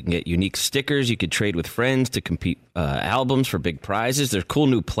get. You can get unique stickers. You could trade with friends to compete albums for big prizes. There's cool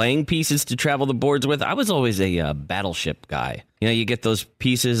new playing pieces to travel the boards with. I was always a battleship guy. You know, you get those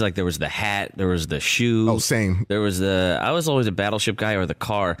pieces, like there was the hat, there was the shoe. Oh, same. I was always a battleship guy, or the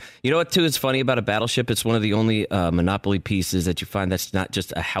car. You know what, too, is funny about a battleship? It's one of the only Monopoly pieces that you find that's not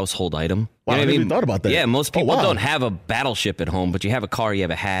just a household item. Wow, I never even thought about that. Yeah, most people don't have a battleship at home, but you have a car, you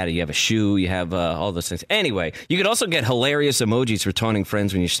have a hat, you have a shoe, you have all those things. Anyway, you could also get hilarious emojis for taunting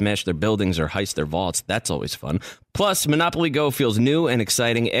friends when you smash their buildings or heist their vaults. That's always fun. Plus, Monopoly Go feels new and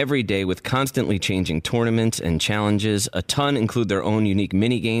exciting every day with constantly changing tournaments and challenges. A ton include their own unique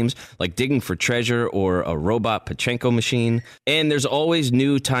mini games like digging for treasure or a robot Pachinko machine. And there's always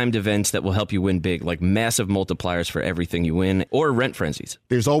new timed events that will help you win big, like massive multipliers for everything you win or rent frenzies.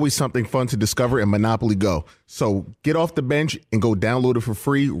 There's always something fun to discover in Monopoly Go. So get off the bench and go download it for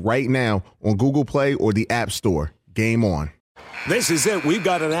free right now on Google Play or the App Store. Game on. This is it. We've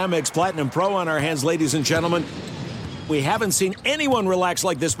got an Amex Platinum Pro on our hands, ladies and gentlemen. We haven't seen anyone relax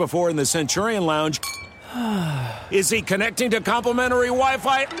like this before in the Centurion Lounge. Is he connecting to complimentary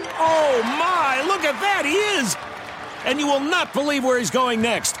Wi-Fi? Oh, my! Look at that! He is! And you will not believe where he's going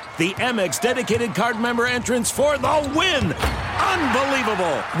next. The Amex dedicated card member entrance for the win!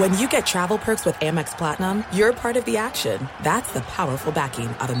 Unbelievable! When you get travel perks with Amex Platinum, you're part of the action. That's the powerful backing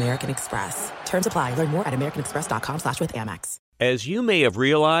of American Express. Terms apply. Learn more at americanexpress.com/withAmex. As you may have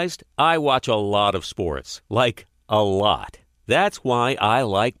realized, I watch a lot of sports. Like, a lot. That's why I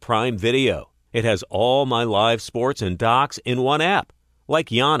like Prime Video. It has all my live sports and docs in one app. Like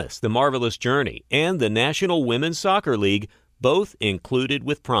Giannis, The Marvelous Journey, and the National Women's Soccer League, both included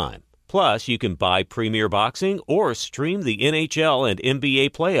with Prime. Plus, you can buy Premier Boxing or stream the NHL and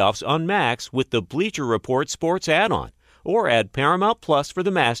NBA playoffs on Max with the Bleacher Report Sports add-on, or add Paramount Plus for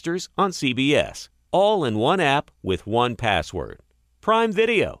the Masters on CBS. All in one app with one password. Prime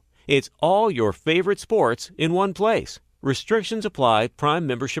Video. It's all your favorite sports in one place. Restrictions apply. Prime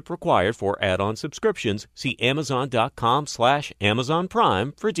membership required for add-on subscriptions. See Amazon.com/Amazon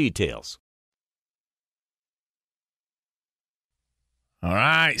Prime for details. All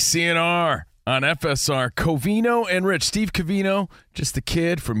right, CNR on FSR. Covino and Rich. Steve Covino, just a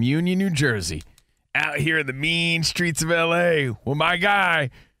kid from Union, New Jersey, out here in the mean streets of L.A. with my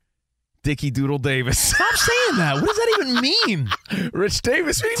guy, Dickie Doodle Davis. Stop saying that. What does that even mean? Rich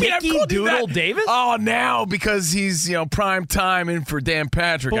Davis. What do you mean? Dickie Doodle Davis? Oh, now because he's, prime time in for Dan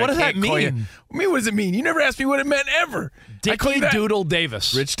Patrick. But what does that mean? What does it mean? You never asked me what it meant ever. Dickie Doodle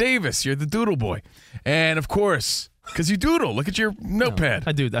Davis. Rich Davis. You're the doodle boy. And, of course, because you doodle. Look at your notepad.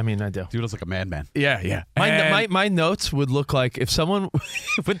 I do. I do. Doodle's like a madman. Yeah. My notes would look like if someone,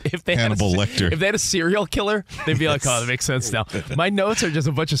 if they Hannibal Lecter. If they had a serial killer, they'd be like, oh, that makes sense now. My notes are just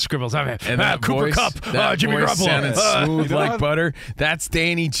a bunch of scribbles. And that Cooper voice, Kupp, that Jimmy voice sounded Garoppolo. smooth like butter. That's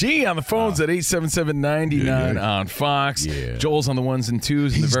Danny G on the phones at 877-99 on Fox. Yeah. Joel's on the ones and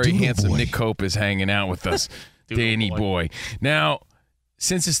twos, and He's the very Doodle handsome Boy. Nick Cope is hanging out with us. Danny boy. Now,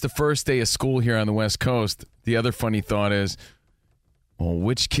 since it's the first day of school here on the West Coast, the other funny thought is, well,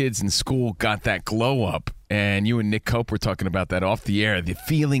 which kids in school got that glow up? And you and Nick Cope were talking about that off the air, the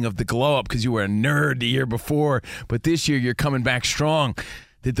feeling of the glow up, because you were a nerd the year before, but this year you're coming back strong.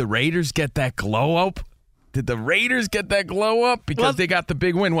 Did the Raiders get that glow up? Because they got the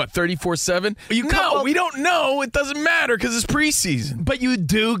big win, 34-7? We don't know. It doesn't matter because it's preseason. But you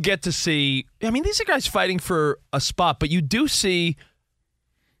do get to see, these are guys fighting for a spot, but you do see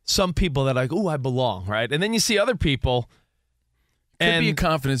some people that are like, ooh, I belong, right? And then you see other people. Could be a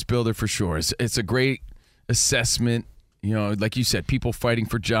confidence builder for sure. It's a great assessment. Like you said, people fighting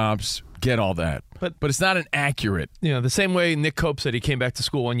for jobs, get all that. But it's not an accurate. The same way Nick Cope said he came back to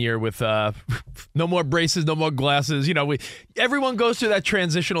school one year with no more braces, no more glasses. Everyone goes through that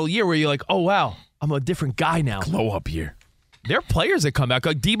transitional year where you're like, oh, wow, I'm a different guy now. Glow up year. there are players that come back.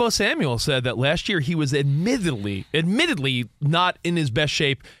 Like Deebo Samuel said that last year he was admittedly not in his best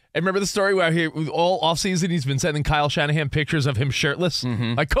shape. And remember the story where all offseason he's been sending Kyle Shanahan pictures of him shirtless?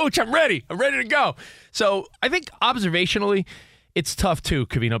 Mm-hmm. Like, Coach, I'm ready to go. So I think observationally, it's tough too,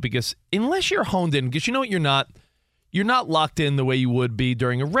 Covino, because unless you're honed in, because you know what, you're not locked in the way you would be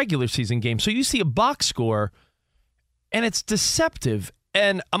during a regular season game. So you see a box score, and it's deceptive.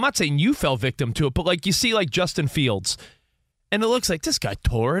 And I'm not saying you fell victim to it, but like you see like Justin Fields, and it looks like this guy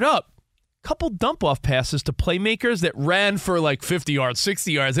tore it up. Couple dump-off passes to playmakers that ran for like 50 yards,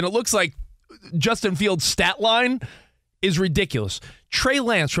 60 yards, and it looks like Justin Fields' stat line is ridiculous. Trey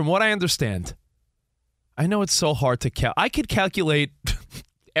Lance, from what I understand, I know it's so hard to I could calculate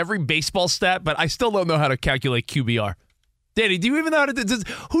every baseball stat, but I still don't know how to calculate QBR. Danny, do you even know how to do this?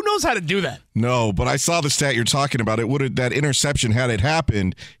 Who knows how to do that? No, but I saw the stat you're talking about. It would have, that interception, had it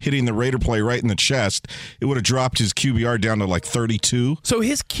happened, hitting the Raider play right in the chest, it would have dropped his QBR down to like 32. So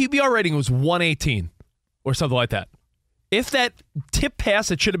his QBR rating was 118 or something like that. If that tip pass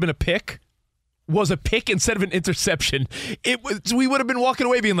that should have been a pick was a pick instead of an interception, we would have been walking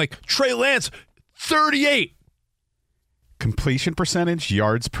away being like, Trey Lance, 38. Completion percentage,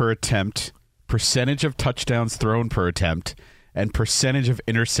 yards per attempt, percentage of touchdowns thrown per attempt, and percentage of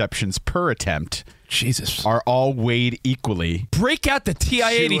interceptions per attempt, Jesus, are all weighed equally. Break out the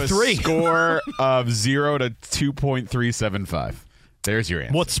TI-83. To a score of 0 to 2.375. There's your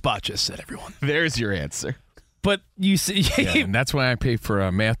answer. What Spot just said, everyone. There's your answer. But you see, and that's why I pay for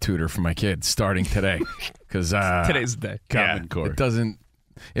a math tutor for my kids starting today, because today's the day. Common Core.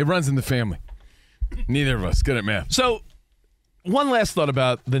 It runs in the family. Neither of us good at math. So, one last thought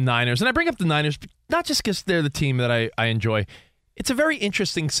about the Niners, and I bring up the Niners not just because they're the team that I enjoy. It's a very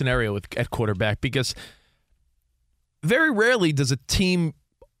interesting scenario at quarterback because very rarely does a team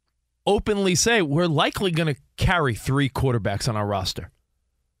openly say, we're likely going to carry 3 quarterbacks on our roster.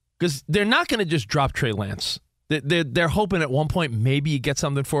 Because they're not going to just drop Trey Lance. They're hoping at one point maybe you get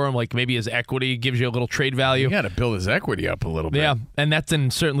something for him, like maybe his equity gives you a little trade value. You got to build his equity up a little bit. Yeah, and that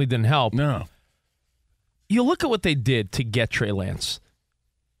certainly didn't help. No. You look at what they did to get Trey Lance.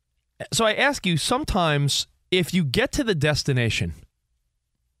 So I ask you, sometimes if you get to the destination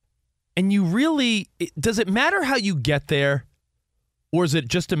and you really, does it matter how you get there, or is it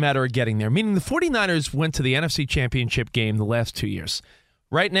just a matter of getting there? Meaning the 49ers went to the NFC Championship game the last 2 years.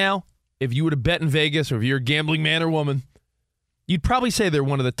 Right now, if you were to bet in Vegas, or if you're a gambling man or woman, you'd probably say they're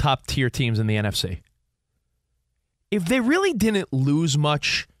one of the top tier teams in the NFC. If they really didn't lose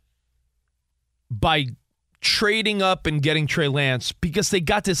much by trading up and getting Trey Lance because they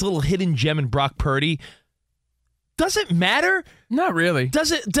got this little hidden gem in Brock Purdy, does it matter? Not really.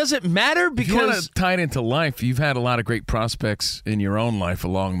 Does it matter? Because if you want to tie it into life, you've had a lot of great prospects in your own life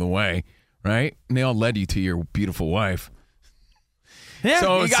along the way, right? And they all led you to your beautiful wife. Yeah,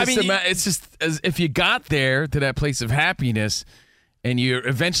 so it's just as if you got there to that place of happiness and you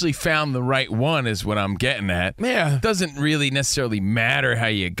eventually found the right one is what I'm getting at. Yeah. It doesn't really necessarily matter how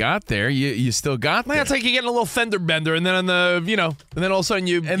you got there. You still got there. It's like you're getting a little fender bender, and then on the, and then all of a sudden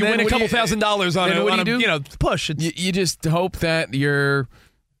you win a couple $1,000 on a push. You just hope that your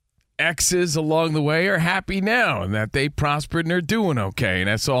exes along the way are happy now and that they prospered and they're doing okay. And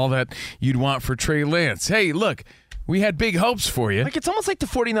that's all that you'd want for Trey Lance. Hey, look, we had big hopes for you. Like, it's almost like the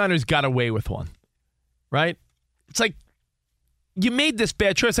 49ers got away with one, right? It's like, you made this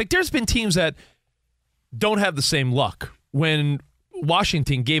bad choice. Like, there's been teams that don't have the same luck. When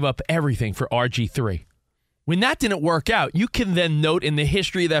Washington gave up everything for RG3, when that didn't work out, you can then note in the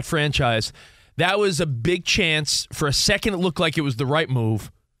history of that franchise, that was a big chance. For a second, it looked like it was the right move,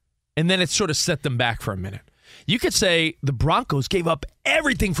 and then it sort of set them back for a minute. You could say the Broncos gave up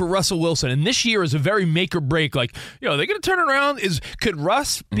everything for Russell Wilson, and this year is a very make or break. Like, they're going to turn it around. Could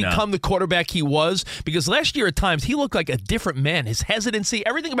Russ become the quarterback he was? Because last year at times he looked like a different man. His hesitancy,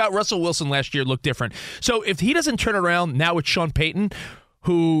 everything about Russell Wilson last year looked different. So if he doesn't turn it around now with Sean Payton,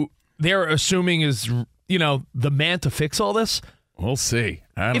 who they're assuming is the man to fix all this, we'll see.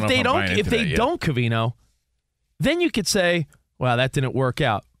 If they don't, Covino, then you could say, "Wow, that didn't work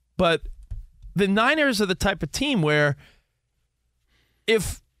out." But the Niners are the type of team where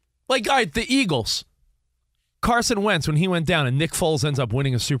if, like, all right, the Eagles, Carson Wentz, when he went down and Nick Foles ends up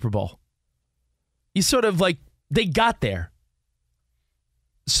winning a Super Bowl, you sort of like, they got there.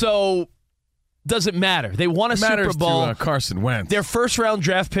 So, does it matter? They won a Super Bowl. To Carson Wentz. Their first-round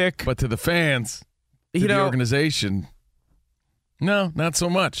draft pick. But to the fans, to the organization, no, not so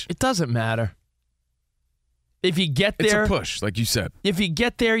much. It doesn't matter. If you get there, it's a push, like you said. If you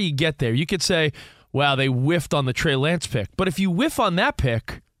get there, you get there. You could say, wow, they whiffed on the Trey Lance pick. But if you whiff on that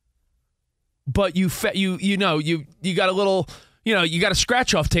pick, but you got a little, you got a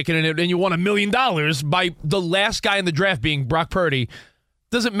scratch-off ticket in it and you won $1 million by the last guy in the draft being Brock Purdy.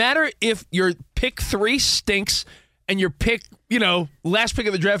 Does it matter if your pick 3 stinks and your pick, last pick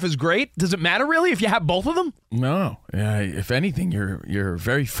of the draft is great? Does it matter really if you have both of them? No. If anything, you're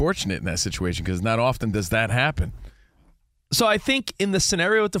very fortunate in that situation because not often does that happen. So I think in the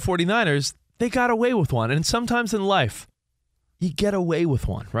scenario with the 49ers, they got away with one. And sometimes in life, you get away with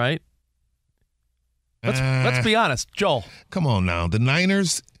one, right? Let's be honest. Joel. Come on now. The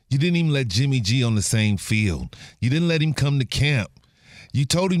Niners, you didn't even let Jimmy G on the same field. You didn't let him come to camp. You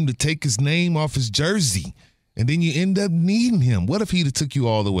told him to take his name off his jersey, and then you end up needing him. What if he'd have took you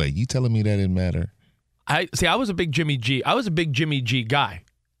all the way? You telling me that didn't matter? I was a big Jimmy G guy.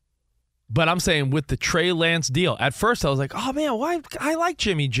 But I'm saying with the Trey Lance deal, at first I was like, oh, man, why? I like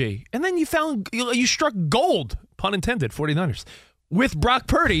Jimmy G. And then you struck gold, pun intended, 49ers, with Brock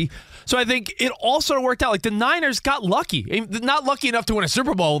Purdy. So I think it all sort of worked out. Like the Niners got lucky. Not lucky enough to win a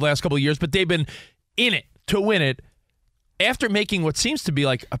Super Bowl the last couple of years, but they've been in it to win it after making what seems to be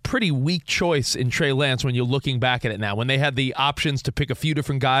like a pretty weak choice in Trey Lance when you're looking back at it now. When they had the options to pick a few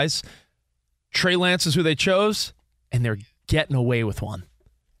different guys, Trey Lance is who they chose, and they're getting away with one.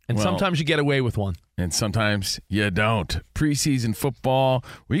 And sometimes you get away with one. And sometimes you don't. Preseason football.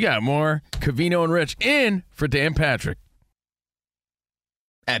 We got more. Covino and Rich in for Dan Patrick.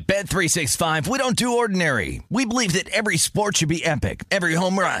 At Bet365, we don't do ordinary. We believe that every sport should be epic. Every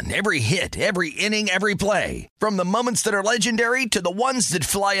home run, every hit, every inning, every play. From the moments that are legendary to the ones that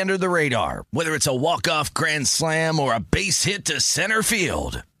fly under the radar. Whether it's a walk-off grand slam or a base hit to center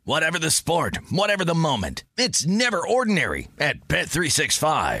field. Whatever the sport, whatever the moment, it's never ordinary at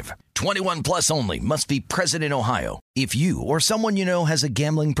Bet365. 21 plus only. Must be present in Ohio. If you or someone you know has a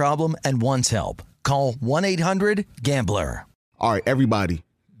gambling problem and wants help, call 1-800-GAMBLER. All right, everybody,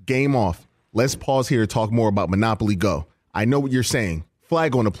 game off. Let's pause here to talk more about Monopoly Go. I know what you're saying.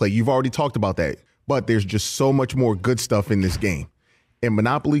 Flag on the play. You've already talked about that. But there's just so much more good stuff in this game. In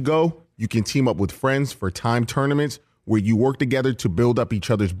Monopoly Go, you can team up with friends for timed tournaments where you work together to build up each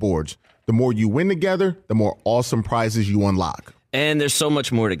other's boards. The more you win together, the more awesome prizes you unlock. And there's so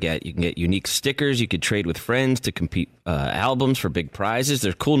much more to get. You can get unique stickers. You could trade with friends to compete albums for big prizes.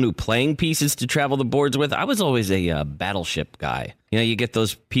 There's cool new playing pieces to travel the boards with. I was always a battleship guy. You get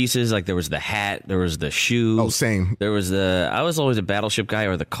those pieces, like there was the hat, there was the shoe. Oh, same. I was always a battleship guy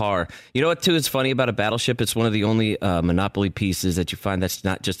or the car. You know what, too, is funny about a battleship? It's one of the only Monopoly pieces that you find that's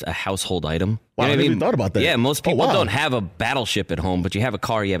not just a household item. Wow, I never even thought about that. Yeah, most people don't have a battleship at home, but you have a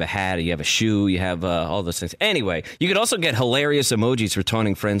car, you have a hat, you have a shoe, you have all those things. Anyway, you could also get hilarious emojis for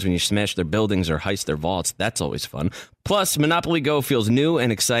taunting friends when you smash their buildings or heist their vaults. That's always fun. Plus, Monopoly Go feels new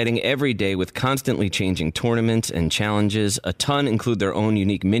and exciting every day with constantly changing tournaments and challenges. A ton include their own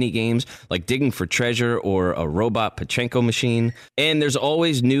unique mini games like digging for treasure or a robot Pachinko machine. And there's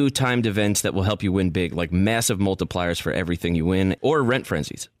always new timed events that will help you win big, like massive multipliers for everything you win or rent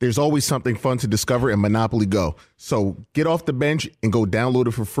frenzies. There's always something fun to discover in Monopoly Go. So get off the bench and go download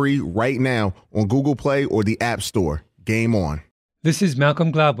it for free right now on Google Play or the App Store. Game on. This is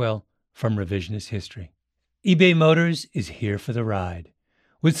Malcolm Gladwell from Revisionist History. eBay Motors is here for the ride.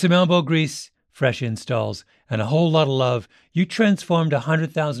 With some elbow grease, fresh installs, and a whole lot of love, you transformed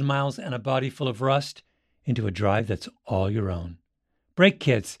 100,000 miles and a body full of rust into a drive that's all your own. Brake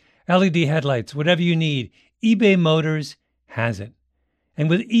kits, LED headlights, whatever you need, eBay Motors has it. And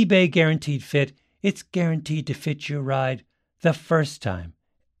with eBay Guaranteed Fit, it's guaranteed to fit your ride the first time,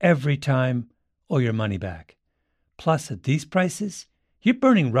 every time, or your money back. Plus, at these prices, you're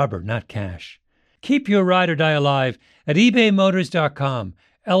burning rubber, not cash. Keep your ride or die alive at ebaymotors.com.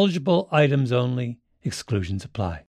 Eligible items only. Exclusions apply.